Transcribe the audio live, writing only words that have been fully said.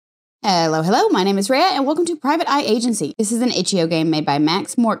Hello, hello, my name is Rhea, and welcome to Private Eye Agency. This is an itch.io game made by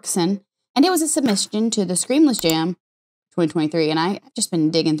Max Morkson, and it was a submission to the Screamless Jam 2023, and I've just been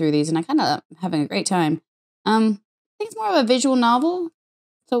digging through these, and I kind of having a great time. I think it's more of a visual novel,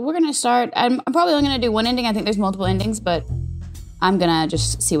 so we're going to start. I'm probably only going to do one ending. I think there's multiple endings, but I'm going to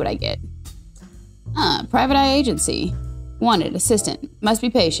just see what I get. Private Eye Agency. Wanted, assistant. Must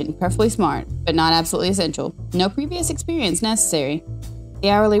be patient, preferably smart, but not absolutely essential. No previous experience necessary. The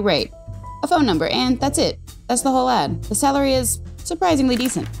hourly rate, a phone number, and that's it. That's the whole ad. The salary is surprisingly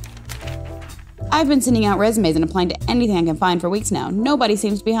decent. I've been sending out resumes and applying to anything I can find for weeks now. Nobody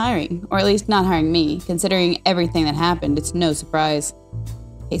seems to be hiring, or at least not hiring me. Considering everything that happened, it's no surprise.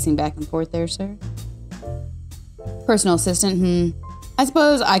 Pacing back and forth there, sir. Personal assistant, I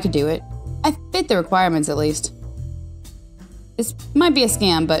suppose I could do it. I fit the requirements at least. This might be a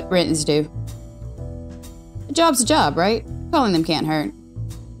scam, but rent is due. A job's a job, right? Calling them can't hurt.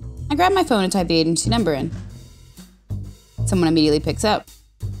 I grab my phone and type the agency number in. Someone immediately picks up.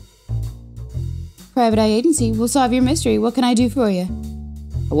 Private Eye Agency, we'll solve your mystery. What can I do for you?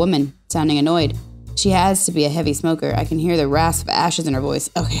 A woman, sounding annoyed. She has to be a heavy smoker. I can hear the rasp of ashes in her voice.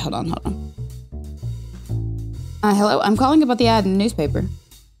 Okay, hold on. Hello, I'm calling about the ad in the newspaper.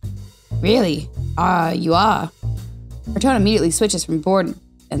 Really? You are? Her tone immediately switches from bored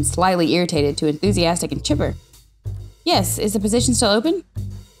and slightly irritated to enthusiastic and chipper. Yes, is the position still open?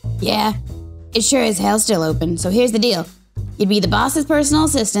 Yeah, it's sure as hell still open, so here's the deal. You'd be the boss's personal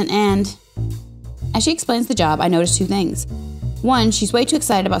assistant and... As she explains the job, I notice two things. One, she's way too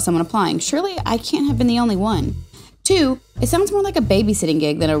excited about someone applying. Surely I can't have been the only one. Two, it sounds more like a babysitting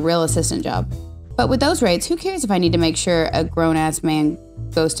gig than a real assistant job. But with those rates, who cares if I need to make sure a grown-ass man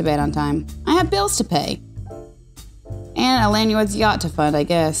goes to bed on time? I have bills to pay. And a landlord's yacht to fund, I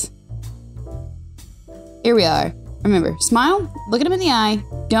guess. Here we are. Remember, smile, look at him in the eye,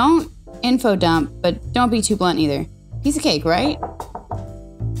 don't info dump, but don't be too blunt either. Piece of cake, right?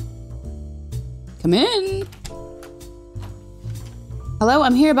 Come in. Hello,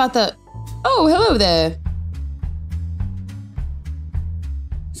 I'm here about the... Oh, hello there.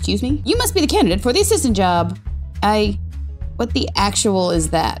 Excuse me? You must be the candidate for the assistant job. What the actual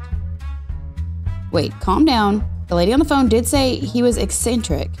is that? Wait, calm down. The lady on the phone did say he was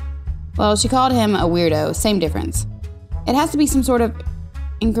eccentric. Well, she called him a weirdo. Same difference. It has to be some sort of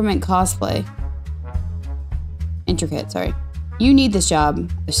increment cosplay. Intricate, sorry. You need this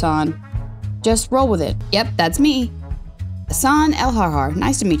job, Hassan. Just roll with it. Yep, that's me. Hassan El-Harhar.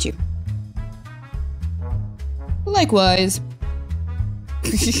 Nice to meet you. Likewise.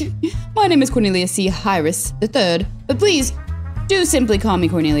 My name is Cornelius C. Hyris III, but please, do simply call me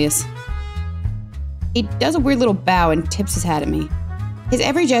Cornelius. He does a weird little bow and tips his hat at me. His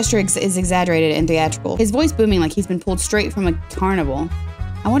every gesture is exaggerated and theatrical, his voice booming like he's been pulled straight from a carnival.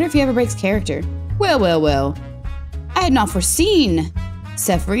 I wonder if he ever breaks character. Well. I had not foreseen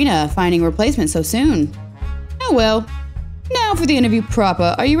Sephirina finding a replacement so soon. Oh well. Now for the interview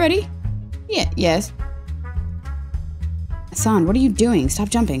proper. Are you ready? Yes. Hassan, what are you doing? Stop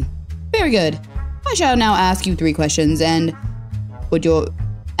jumping. Very good. I shall now ask you 3 questions, and would your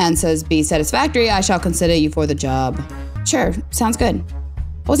answers be satisfactory, I shall consider you for the job. Sure, sounds good.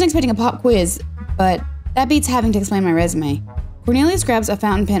 I wasn't expecting a pop quiz, but that beats having to explain my resume. Cornelius grabs a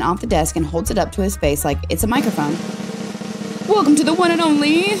fountain pen off the desk and holds it up to his face like it's a microphone. Welcome to the one and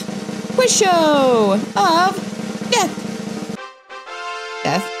only quiz show of death.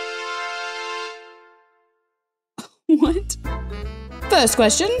 Death? What? First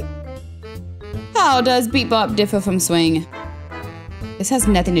question. How does bebop differ from swing? This has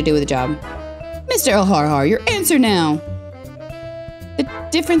nothing to do with the job. Mr. El-Harhar, your answer now. The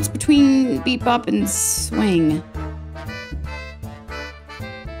difference between bebop and swing.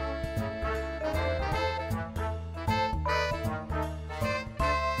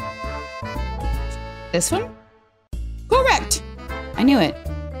 This one? Correct! I knew it.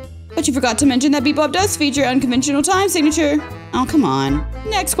 But you forgot to mention that bebop does feature unconventional time signature. Oh, come on.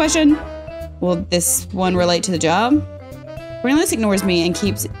 Next question. Will this one relate to the job? Cornelius ignores me and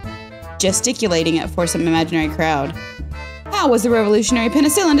keeps gesticulating for some imaginary crowd. How was the revolutionary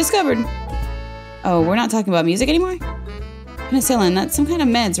penicillin discovered? Oh, we're not talking about music anymore? Penicillin, that's some kind of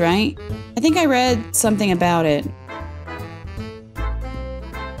meds, right? I think I read something about it.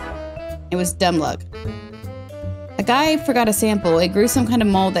 It was dumb luck. A guy forgot a sample. It grew some kind of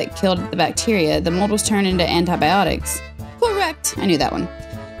mold that killed the bacteria. The mold was turned into antibiotics. Correct. I knew that one.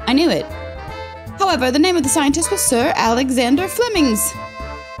 I knew it. However, the name of the scientist was Sir Alexander Flemings.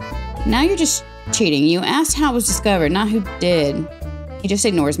 Now you're just cheating. You asked how it was discovered, not who did. He just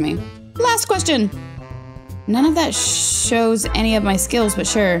ignores me. Last question. None of that shows any of my skills, but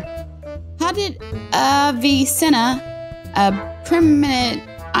sure. How did Avicenna, a preeminent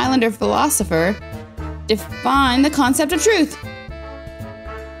islander philosopher, define the concept of truth?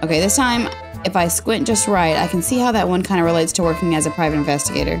 Okay, this time, if I squint just right, I can see how that one kind of relates to working as a private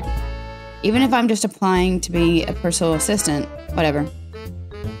investigator. Even if I'm just applying to be a personal assistant, whatever.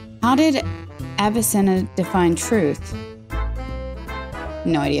 How did Avicenna define truth?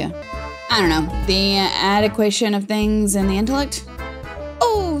 No idea. I don't know. The adequation of things and the intellect?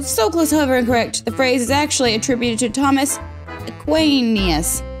 Oh, so close, however incorrect. The phrase is actually attributed to Thomas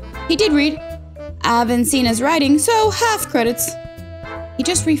Aquinas. He did read Avicenna's writing, so half credits. He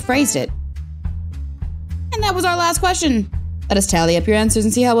just rephrased it. And that was our last question. Let us tally up your answers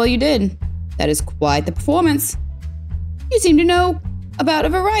and see how well you did. That is quite the performance. You seem to know about a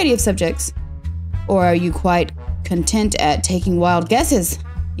variety of subjects. Or are you quite content at taking wild guesses?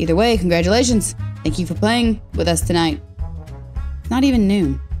 Either way, congratulations. Thank you for playing with us tonight. It's not even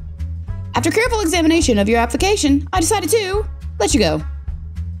noon. After careful examination of your application, I decided to let you go.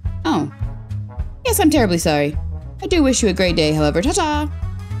 Oh. Yes, I'm terribly sorry. I do wish you a great day, however. Ta-ta!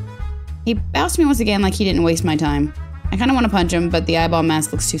 He bows to me once again like he didn't waste my time. I kind of want to punch him, but the eyeball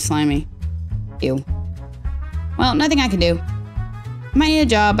mask looks too slimy. Ew. Well, nothing I can do. I might need a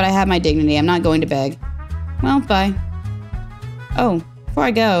job, but I have my dignity. I'm not going to beg. Well, bye. Oh, before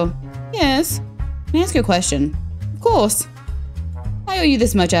I go. Yes? Can I ask you a question? Of course. I owe you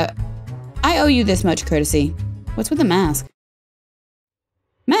this much courtesy. What's with the mask?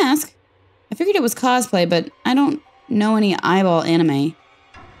 Mask? I figured it was cosplay, but I don't know any eyeball anime.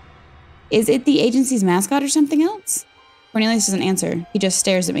 Is it the agency's mascot or something else? Cornelius doesn't answer. He just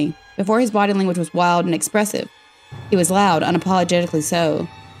stares at me. Before, his body language was wild and expressive. He was loud, unapologetically so.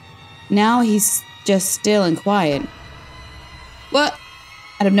 Now he's just still and quiet. What?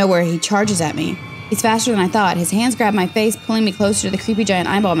 Out of nowhere, he charges at me. He's faster than I thought. His hands grab my face, pulling me closer to the creepy giant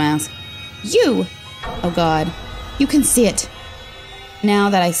eyeball mask. You! Oh God. You can see it. Now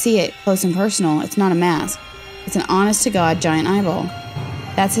that I see it close and personal, it's not a mask. It's an honest-to-God giant eyeball.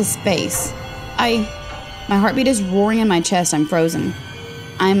 That's his face. My heartbeat is roaring in my chest. I'm frozen.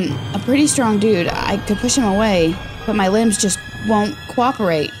 I'm a pretty strong dude. I could push him away, but my limbs just won't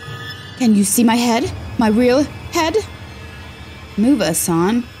cooperate. Can you see my head? My real head? Move,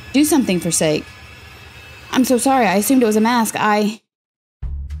 Asan. Do something for sake. I'm so sorry. I assumed it was a mask.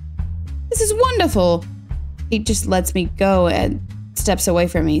 This is wonderful. He just lets me go and steps away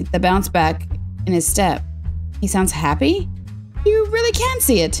from me. The bounce back in his step. He sounds happy? You really can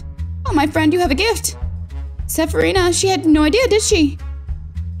see it. Oh, my friend, you have a gift. Sephirina, she had no idea, did she?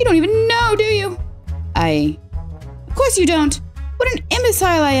 You don't even know, do you? Of course you don't. What an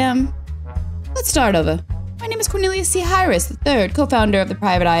imbecile I am. Let's start over. My name is Cornelius C. Harris III, co-founder of the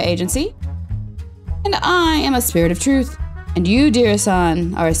Private Eye Agency. And I am a spirit of truth. And you, dear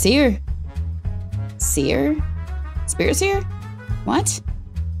son, are a seer. Seer? Spirit seer? What?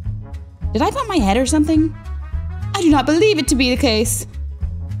 Did I bump my head or something? I do not believe it to be the case.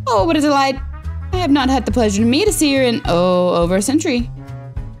 Oh, what a delight. I have not had the pleasure to meet a seer in, over a century.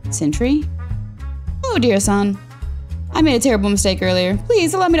 Century? Oh, dear son. I made a terrible mistake earlier.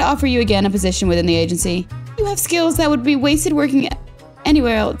 Please allow me to offer you again a position within the agency. You have skills that would be wasted working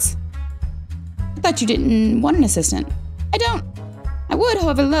anywhere else. I thought you didn't want an assistant. I don't. I would,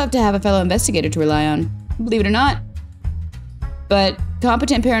 however, love to have a fellow investigator to rely on. Believe it or not. But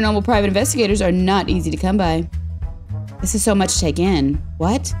competent paranormal private investigators are not easy to come by. This is so much to take in.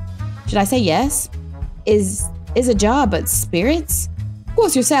 What? Should I say yes? Is a job, but spirits? Of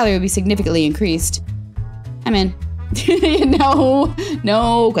course, your salary would be significantly increased. I'm in.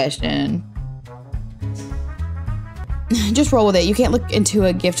 No question. Just roll with it. You can't look into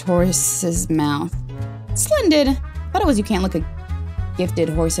a gift horse's mouth. Splendid. I thought it was you can't look a gifted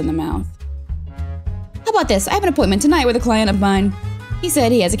horse in the mouth. How about this? I have an appointment tonight with a client of mine. He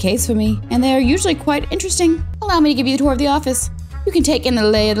said he has a case for me, and they are usually quite interesting. Allow me to give you a tour of the office. You can take in the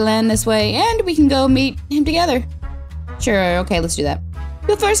lay of the land this way, and we can go meet him together. Sure, okay, let's do that.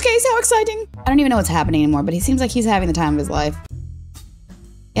 Your first case, how exciting! I don't even know what's happening anymore, but he seems like he's having the time of his life.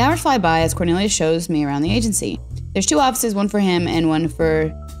 The hours fly by as Cornelius shows me around the agency. There's 2 offices, one for him and one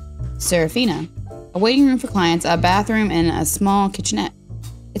for Serafina. A waiting room for clients, a bathroom, and a small kitchenette.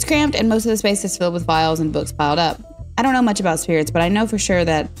 It's cramped, and most of the space is filled with files and books piled up. I don't know much about spirits, but I know for sure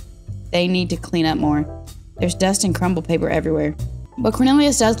that they need to clean up more. There's dust and crumbled paper everywhere. But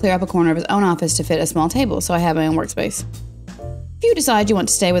Cornelius does clear up a corner of his own office to fit a small table, so I have my own workspace. If you decide you want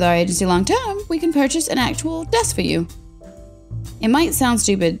to stay with our agency long term, we can purchase an actual desk for you. It might sound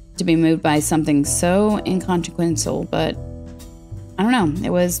stupid to be moved by something so inconsequential, but I don't know, it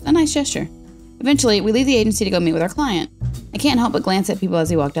was a nice gesture. Eventually, we leave the agency to go meet with our client. I can't help but glance at people as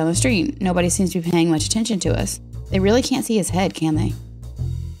we walk down the street. Nobody seems to be paying much attention to us. They really can't see his head, can they?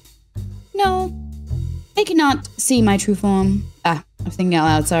 No. They cannot see my true form. I was thinking out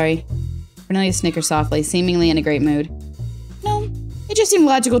loud, sorry. Cornelius snickers softly, seemingly in a great mood. No, it just seemed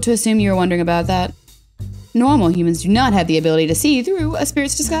logical to assume you were wondering about that. Normal humans do not have the ability to see through a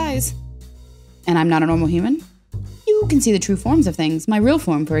spirit's disguise. And I'm not a normal human? You can see the true forms of things, my real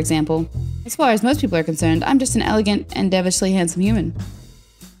form, for example. As far as most people are concerned, I'm just an elegant and devilishly handsome human.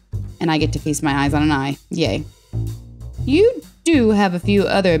 And I get to feast my eyes on an eye. Yay. You do have a few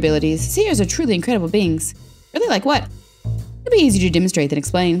other abilities. Seers are truly incredible beings. Really, like what? It'll be easier to demonstrate than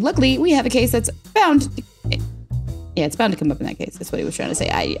explain. Luckily, we have a case that's bound to... Yeah, it's bound to come up in that case. That's what he was trying to say.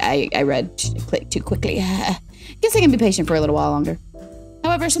 I read too quickly. Guess I can be patient for a little while longer.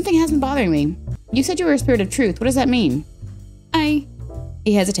 However, something has been bothering me. You said you were a spirit of truth. What does that mean?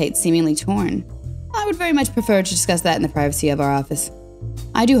 He hesitates, seemingly torn. I would very much prefer to discuss that in the privacy of our office.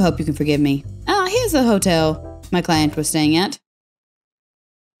 I do hope you can forgive me. Here's the hotel my client was staying at.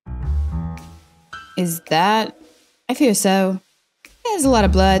 Is that... I fear so. There's a lot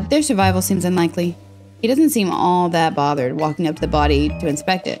of blood. Their survival seems unlikely. He doesn't seem all that bothered walking up to the body to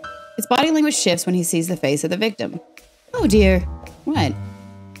inspect it. His body language shifts when he sees the face of the victim. Oh dear. What?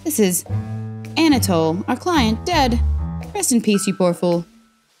 This is Anatole, our client, dead. Rest in peace, you poor fool.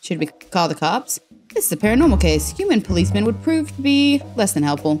 Should we call the cops? This is a paranormal case. Human policemen would prove to be less than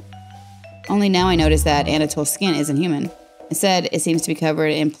helpful. Only now I notice that Anatole's skin isn't human. Instead, it seems to be covered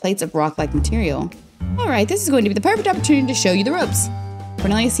in plates of rock-like material. Alright, this is going to be the perfect opportunity to show you the ropes.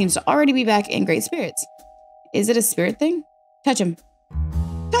 Cornelius seems to already be back in great spirits. Is it a spirit thing? Touch him.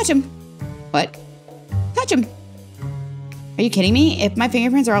 Touch him! What? Touch him! Are you kidding me? If my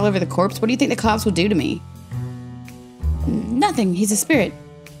fingerprints are all over the corpse, what do you think the cops will do to me? Nothing. He's a spirit.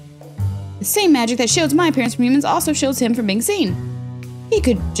 The same magic that shields my appearance from humans also shields him from being seen. He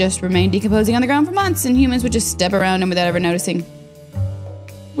could just remain decomposing on the ground for months, and humans would just step around him without ever noticing.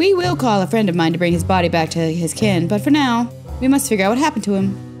 We will call a friend of mine to bring his body back to his kin, but for now, we must figure out what happened to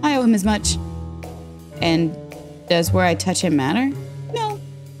him. I owe him as much. And does where I touch him matter? No.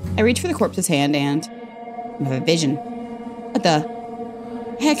 I reach for the corpse's hand and... I have a vision. What the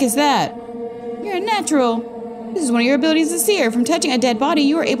heck is that? You're a natural. This is one of your abilities as a seer. From touching a dead body,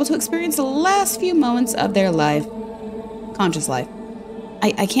 you are able to experience the last few moments of their life. Conscious life.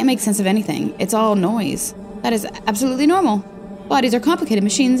 I can't make sense of anything. It's all noise. That is absolutely normal. Bodies are complicated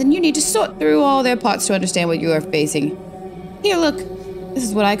machines, and you need to sort through all their parts to understand what you are facing. Here, look. This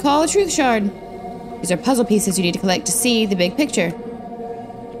is what I call a truth shard. These are puzzle pieces you need to collect to see the big picture.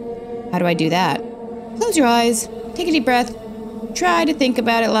 How do I do that? Close your eyes. Take a deep breath. Try to think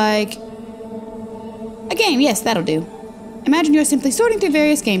about it like... a game. Yes, that'll do. Imagine you're simply sorting through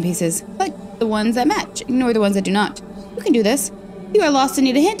various game pieces. Select the ones that match. Ignore the ones that do not. You can do this. If you are lost and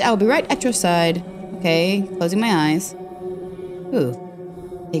need a hint, I will be right at your side. Okay, closing my eyes. Ooh.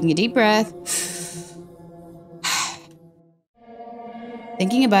 Taking a deep breath.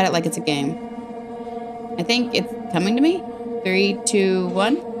 Thinking about it like it's a game. I think it's coming to me. 3, 2,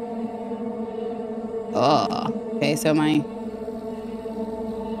 1. Oh. Okay, so what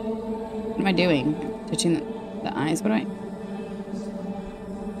am I doing? Touching the eyes? What am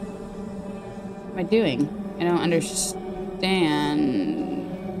I doing? I don't understand.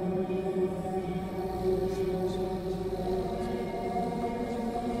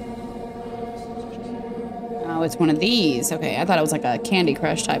 Oh, it's one of these. Okay, I thought it was like a Candy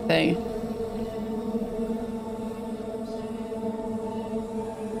Crush type thing.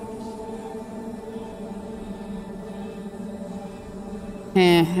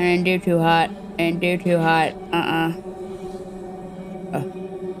 I didn't do too hot.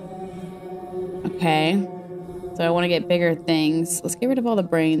 Okay. So I want to get bigger things. Let's get rid of all the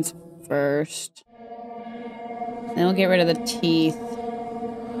brains first. Then we'll get rid of the teeth.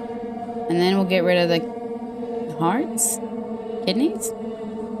 And then we'll get rid of the hearts? Kidneys?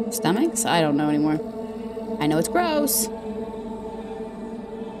 Stomachs? I don't know anymore. I know it's gross.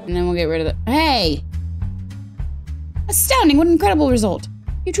 And then we'll get rid of the... Hey! Astounding! What an incredible result.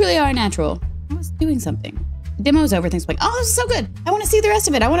 You truly are natural. I was doing something. The demo's over. Things like, oh, this is so good. I want to see the rest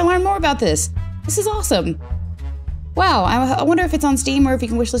of it. I want to learn more about this. This is awesome. Wow, I wonder if it's on Steam or if you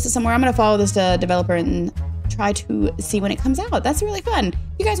can wishlist it somewhere. I'm going to follow this developer and try to see when it comes out. That's really fun. If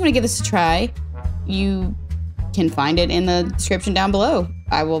you guys want to give this a try, you can find it in the description down below.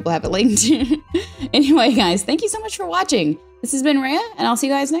 I will have it linked. Anyway, guys, thank you so much for watching. This has been Rhea, and I'll see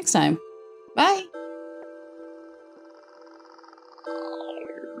you guys next time. Bye.